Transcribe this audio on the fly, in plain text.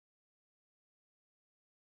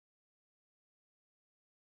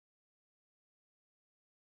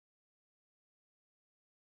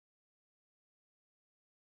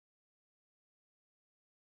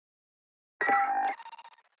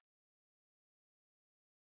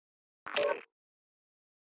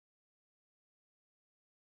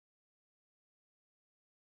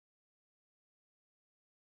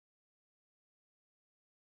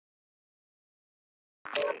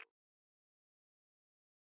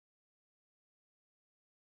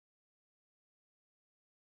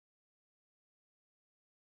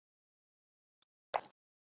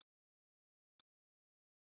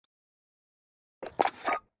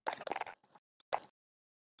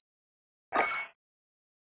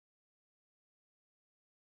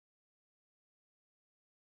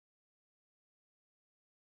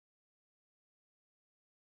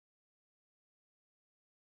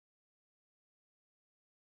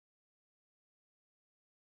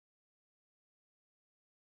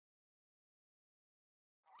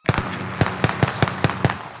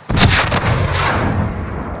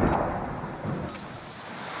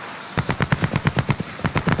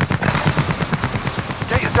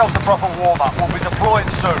Get yourself a proper warm-up. We'll be deploying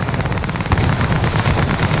soon.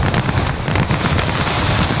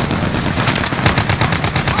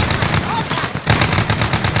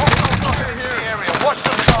 Watch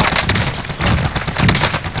the side.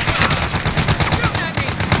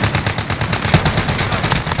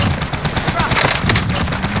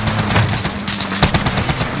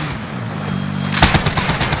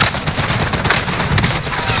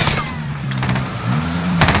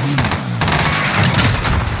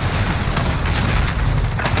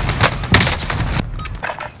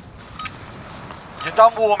 You're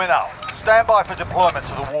done warming up. Stand by for deployment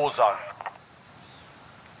to the war zone.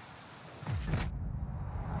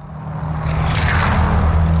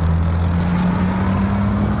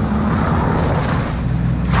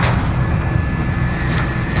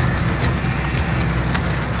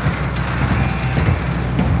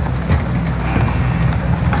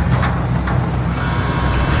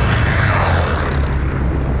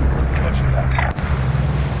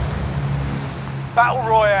 Battle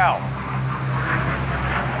Royale.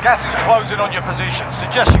 Gas is closing on your position.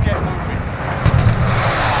 Suggest you get moving.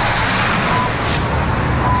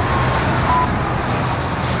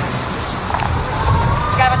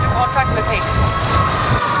 Scavenger contract location.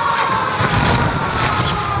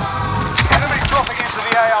 Enemy dropping into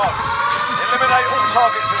the AO. Eliminate all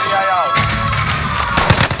targets in the AO.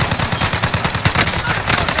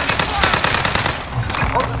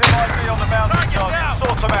 Positive ID on the mountain target.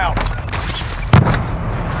 Sort them out.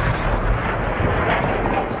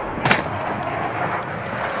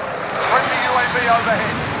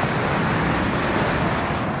 Overhead.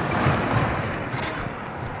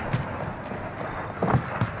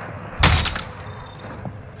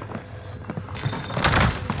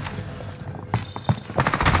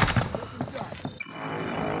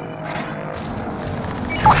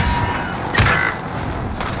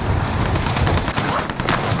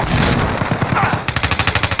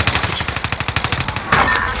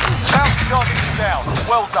 Mountain target is down.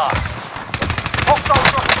 Well done. Hostiles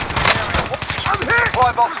dropping into the area.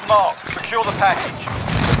 Supply box marked. Secure the package.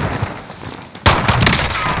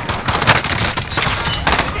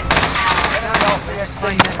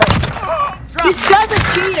 This guy's a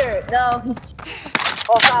cheater! No.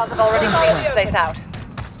 All files have already cleared the place out.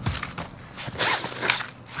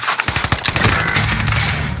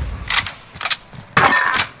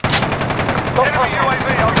 Enemy UAV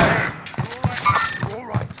overhead. All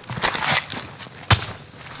right.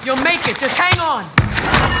 You'll make it, just hang on!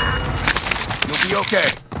 You'll be okay.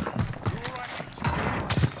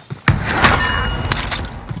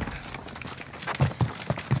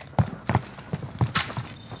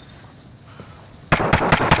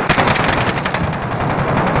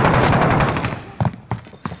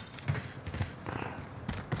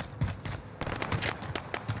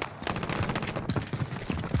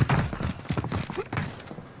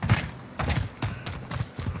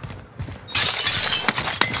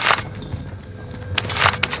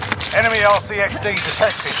 Enemy RCXD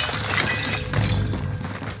detected.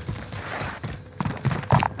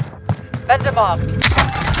 Vendor marked.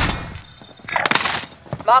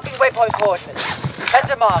 Marking waypoint coordinates.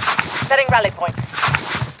 Vendor marked. Setting rally point.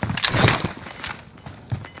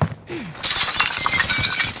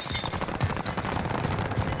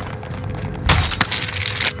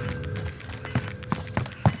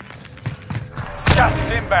 Gas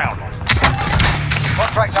is inbound.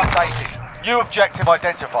 Contract updated. New objective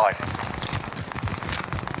identified.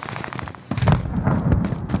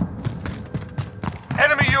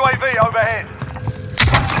 Enemy UAV overhead.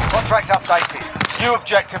 Contract updated. New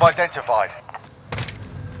objective identified.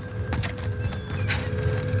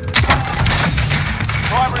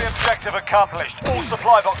 Primary objective accomplished. All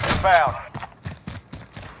supply boxes found.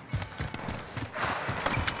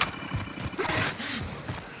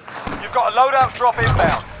 You've got a loadout drop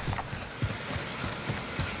inbound.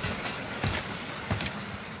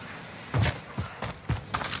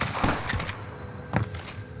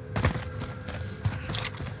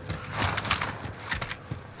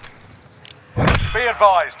 Be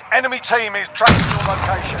advised, enemy team is tracking your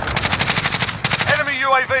location. Enemy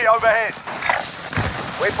UAV overhead.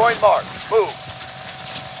 Waypoint marked. Move.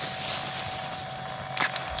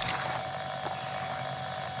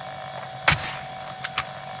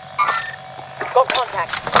 Got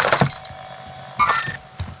contact.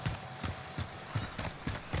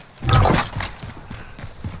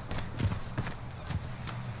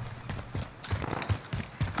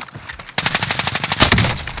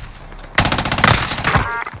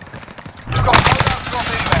 You've got loadout drop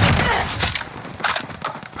inbound.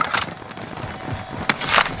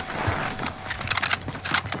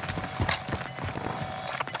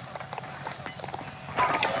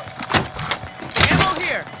 Ammo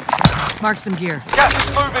here. Mark some gear. Gas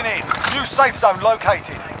is moving in. New safe zone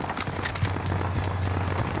located.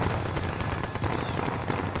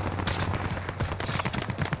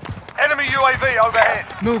 Enemy UAV overhead.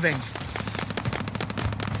 Moving.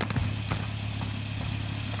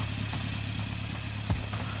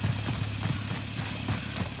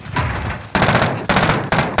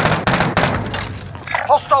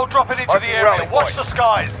 Hostile dropping into Marking the area. rally Watch point. the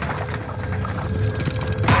skies.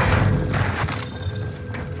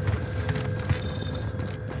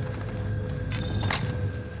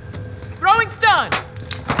 Throwing stun.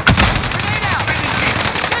 Grenade out.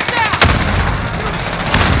 Get down.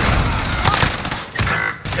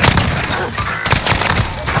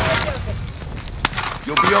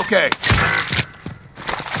 You'll be okay.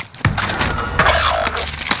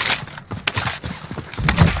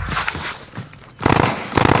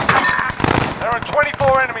 There are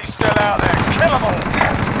 24 enemies still out there. Kill them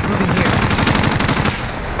all. Moving here.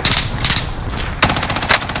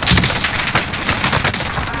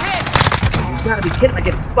 You gotta be kidding, I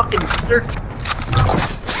get fucking searched.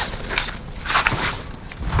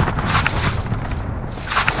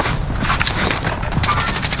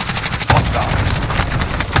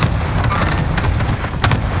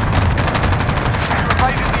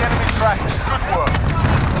 Evaded the enemy trackers. Good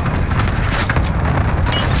work.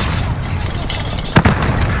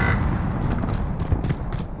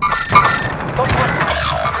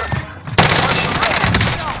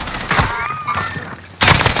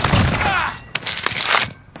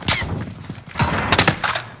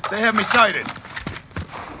 They have me sighted.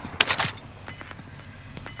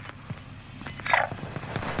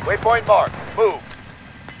 Waypoint marked. Move.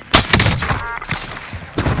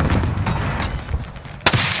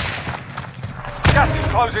 Gas is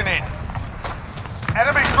closing in.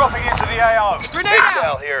 Enemy dropping into the AO. Grenade Cell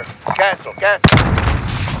out. here. Cancel. Cancel.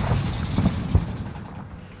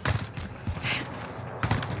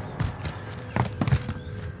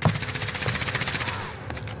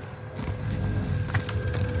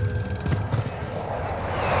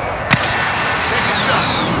 Taking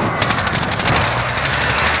shots.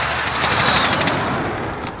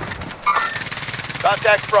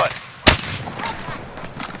 Contact front.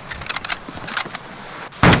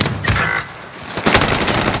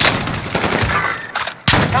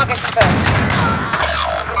 Target confirmed.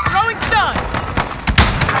 Throwing stun.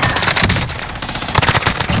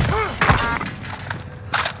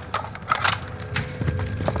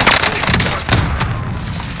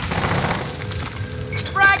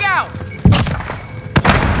 Frag out.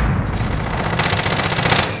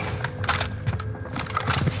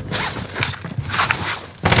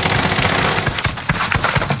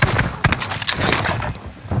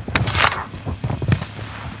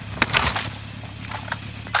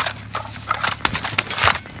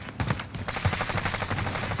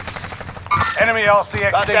 Enemy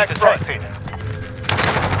RCXD Contact front. detected.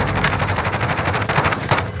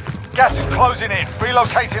 Gas is closing in.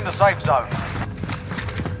 Relocating the safe zone.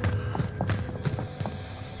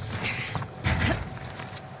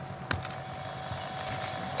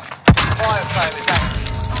 Fire sale is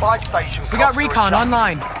active. Buy station. We got costs are recon adjusted.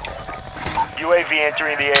 online. UAV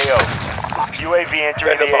entering the AO. UAV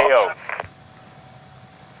entering the AO.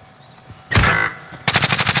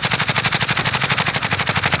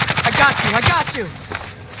 I got you. I got you.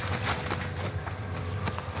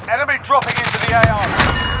 Enemy dropping into the AO.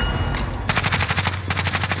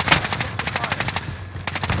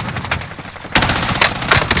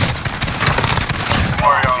 Be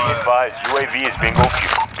advised, UAV is bingo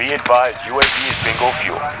fuel. Be advised, UAV is bingo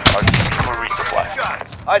fuel. RTB for resupply.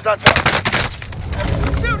 Shots. Eyes on target.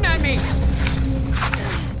 Shooting at me.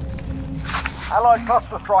 Allied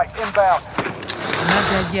cluster strike inbound. I'm not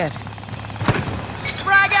dead yet.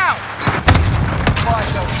 Frag out. Fire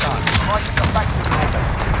cell done. Try to come back to the enemy.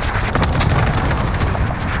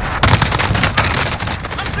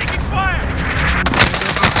 I'm taking fire.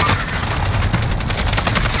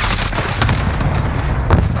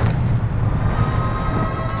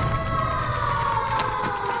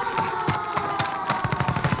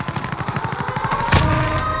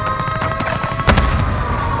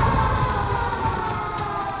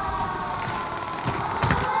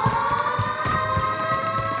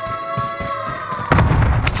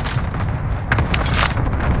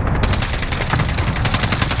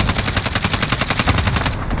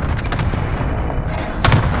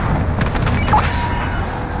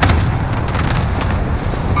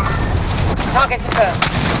 Target confirmed.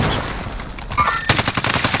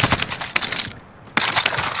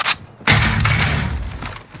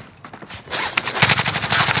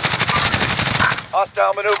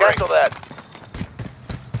 Hostile maneuvering. Cancel that.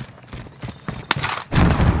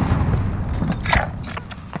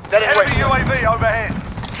 Enemy UAV overhead.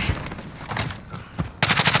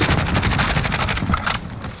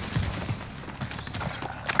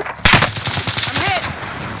 I'm hit!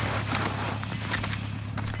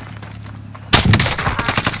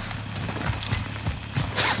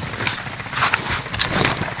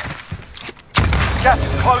 Gas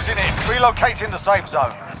is closing in. Relocating the safe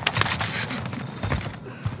zone.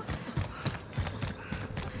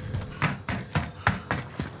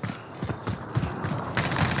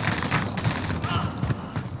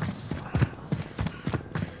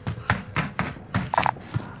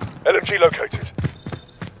 LMG located.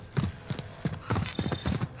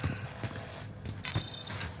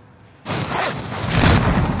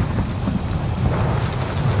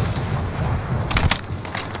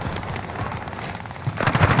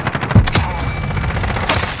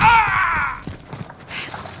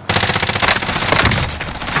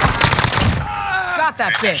 Got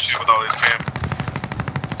that bitch. Shit with all this camp.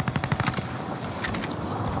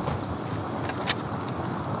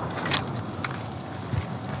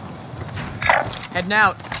 Heading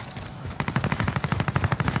out.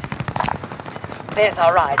 There's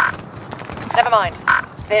our ride. Never mind.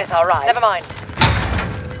 There's our ride. Never mind.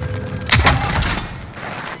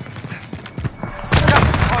 Gas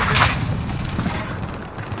is closing in.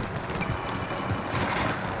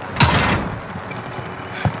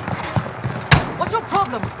 What's your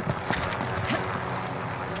problem?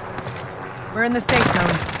 We're in the safe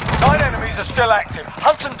zone. 9 enemies are still active.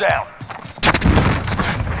 Hunt them down.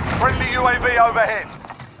 Friendly UAV overhead.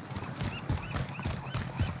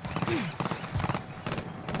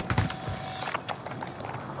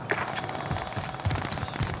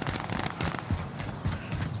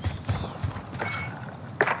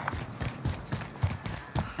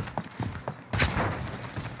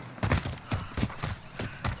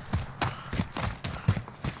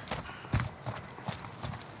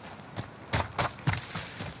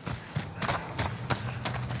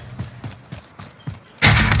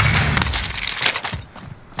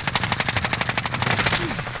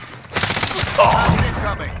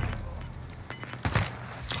 Incoming.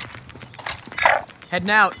 Heading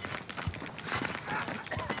out.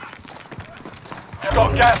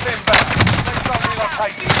 Got gas inbound. Safe zone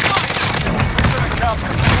relocated. Mission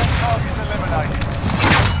accomplished. All targets eliminated.